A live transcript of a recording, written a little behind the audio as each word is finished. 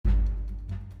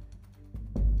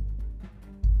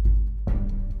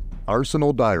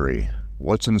Arsenal Diary: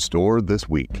 What's in Store This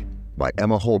Week by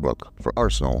Emma Holbrook for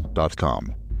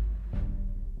Arsenal.com.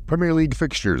 Premier League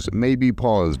fixtures may be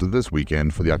paused this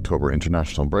weekend for the October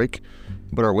international break,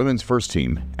 but our women's first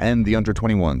team and the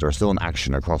under-21s are still in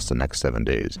action across the next 7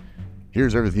 days.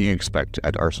 Here's everything you expect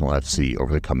at Arsenal FC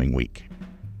over the coming week.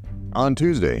 On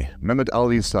Tuesday, Mehmet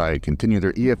Ali's side continue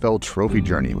their EFL trophy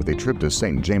journey with a trip to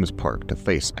St. James Park to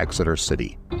face Exeter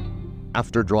City.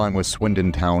 After drawing with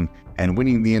Swindon Town and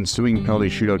winning the ensuing penalty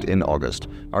shootout in August,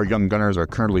 our young Gunners are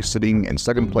currently sitting in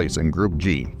second place in Group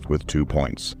G with 2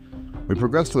 points. We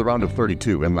progressed to the round of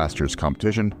 32 in last year's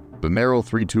competition. The narrow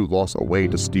 3-2 loss away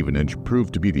to Stevenage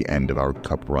proved to be the end of our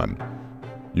cup run.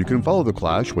 You can follow the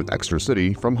clash with Exeter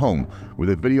City from home with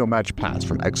a video match pass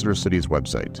from Exeter City's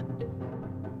website.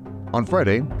 On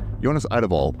Friday, Jonas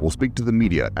Eidevall will speak to the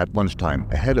media at lunchtime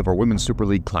ahead of our Women's Super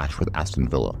League clash with Aston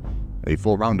Villa. A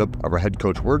full roundup of our head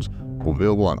coach words will be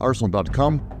available on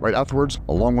Arsenal.com right afterwards,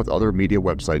 along with other media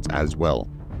websites as well.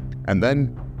 And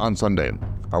then, on Sunday,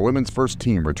 our women's first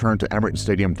team returned to Emirates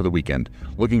Stadium for the weekend,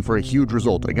 looking for a huge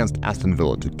result against Aston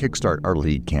Villa to kickstart our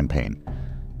league campaign.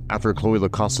 After Chloe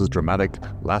Lacoste's dramatic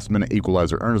last-minute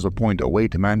equalizer earned us a point away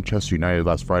to Manchester United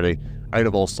last Friday,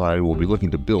 Eidevall's side will be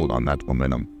looking to build on that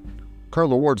momentum.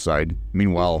 Carla Ward's side,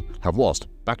 meanwhile, have lost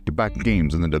back-to-back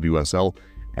games in the WSL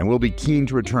and will be keen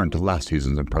to return to last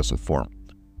season's impressive form.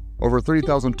 Over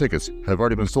 30,000 tickets have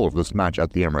already been sold for this match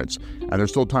at the Emirates, and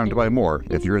there's still time to buy more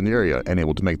if you're in the area and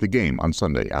able to make the game on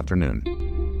Sunday afternoon.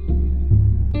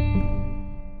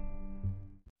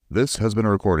 This has been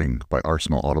a recording by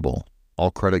Arsenal Audible.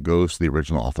 All credit goes to the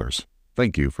original authors.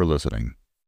 Thank you for listening.